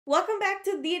Welcome back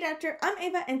to The AdaPtor. I'm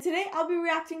Ava, and today I'll be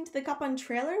reacting to the Kaappaan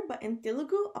trailer, but in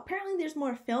Telugu. Apparently there's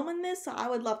more film in this, so I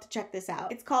would love to check this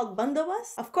out. It's called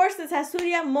Bandobast. Of course, this has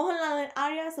Suriya, Mohan and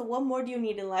Arya, so what more do you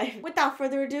need in life? Without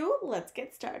further ado, let's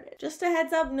get started. Just a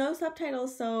heads up, no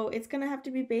subtitles, so it's gonna have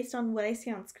to be based on what I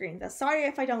see on screen. So sorry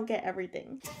if I don't get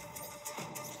everything.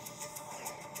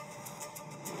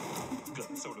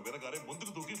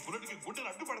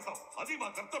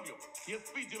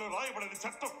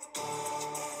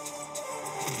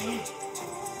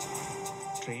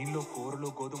 Train లో కూరలు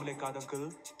గోధుమలే కాదంకుల్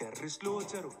టెర్రరిస్టులు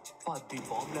వచ్చారు 10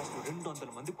 bomb blast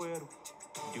 200 మంది పోయారు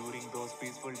during those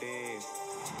peaceful days.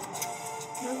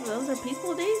 Those are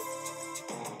peaceful days?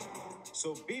 So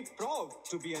be proud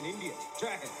to be an Indian.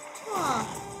 Jai Hind.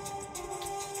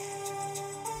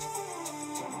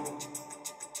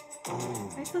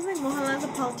 I still think Mohan's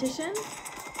a politician.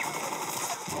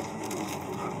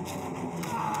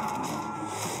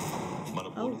 మన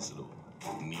పోలీసులు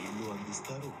నీళ్లు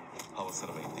అందిస్తారు,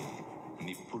 అవసరమైతే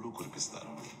నిప్పులు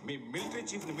కురిపిస్తారు. మీ మిలిటరీ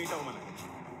చీఫ్ ని మీట్ అవ్వమని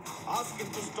ask him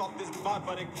to stop this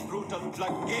barbaric brutal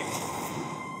blood game.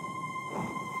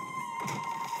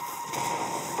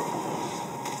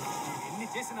 ఎన్ని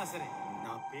చేసినా సరే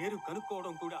నా పేరు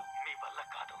కనుక్కోవడం కూడా మీ వల్ల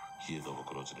కాదు. ఏదో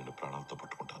ఒక రోజు నేను ప్రాణాలతో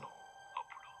పట్టుకుంటాను.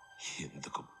 అప్పుడు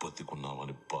ఎందుకు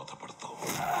బతికున్నావని బాధపడతావు.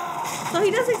 So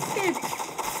he does escape.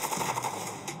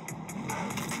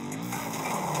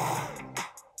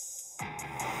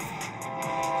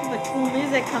 The cool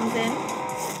music comes in.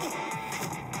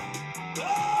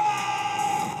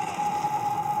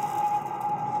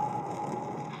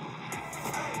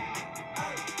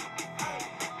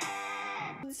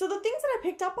 So the things that I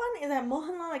picked up on is that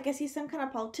Mohanlal, I guess he's some kind of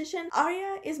politician.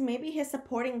 Arya is maybe his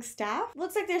supporting staff.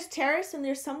 Looks like there's terrorists and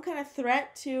there's some kind of threat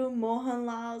to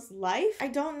Mohanlal's life. I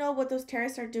don't know what those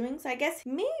terrorists are doing, so I guess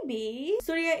maybe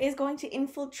Suriya is going to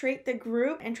infiltrate the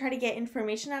group and try to get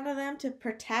information out of them to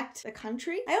protect the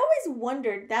country. I always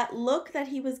wondered that look that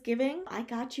he was giving, I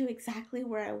got you exactly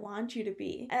where I want you to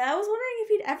be. And I was wondering if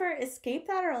he'd ever escape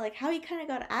that or like how he kind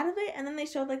of got out of it. And then they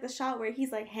showed like the shot where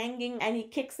he's like hanging and he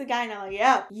kicks the guy and I'm like,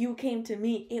 yeah, you came to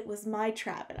me. It was my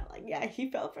trap. And I'm like, yeah, he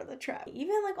fell for the trap.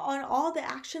 Even like on all the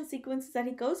action sequences that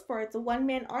he goes for, it's a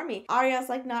one-man army. Arya's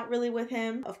like not really with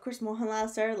him. Of course, Mohanlal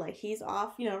sir, like he's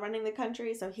off, you know, running the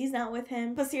country, so he's not with him.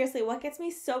 But seriously, what gets me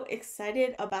so excited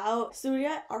about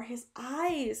Suriya are his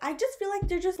eyes. I just feel like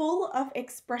they're just full of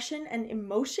expression and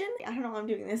emotion. I don't know why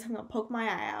I'm doing this. I'm gonna poke my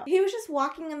eye out. He was just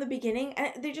walking in the beginning and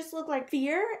they just look like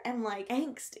fear and like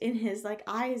angst in his like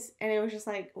eyes. And it was just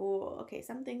like, oh, okay,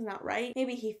 something's not right.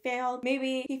 Maybe he failed.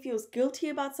 Maybe he feels guilty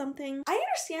about something. I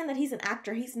understand that he's an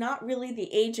actor. He's not really the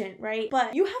agent, right? But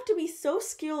you have to be so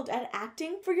skilled at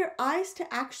acting for your eyes to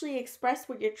actually express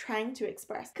what you're trying to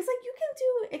express. Because like you can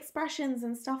do expressions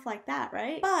and stuff like that,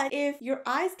 right? But if your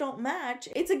eyes don't match,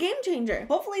 it's a game changer.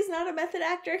 Hopefully he's not a method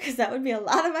actor because that would be a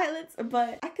lot of violence.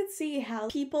 But I could see how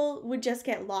people would just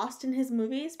get lost in his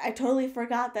movies. I totally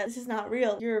forgot that this is not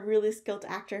real. You're a really skilled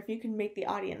actor if you can make the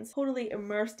audience totally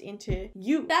immersed into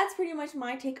you. That's pretty much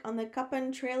my take on the Kaappaan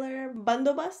trailer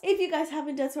Bandobast. If you guys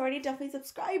haven't done so already, definitely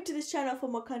subscribe to this channel for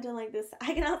more content like this.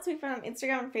 I can also be found on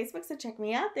Instagram and Facebook, so check me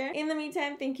out there. In the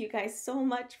meantime, thank you guys so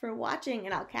much for watching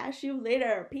and I'll catch you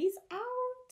later. Peace out.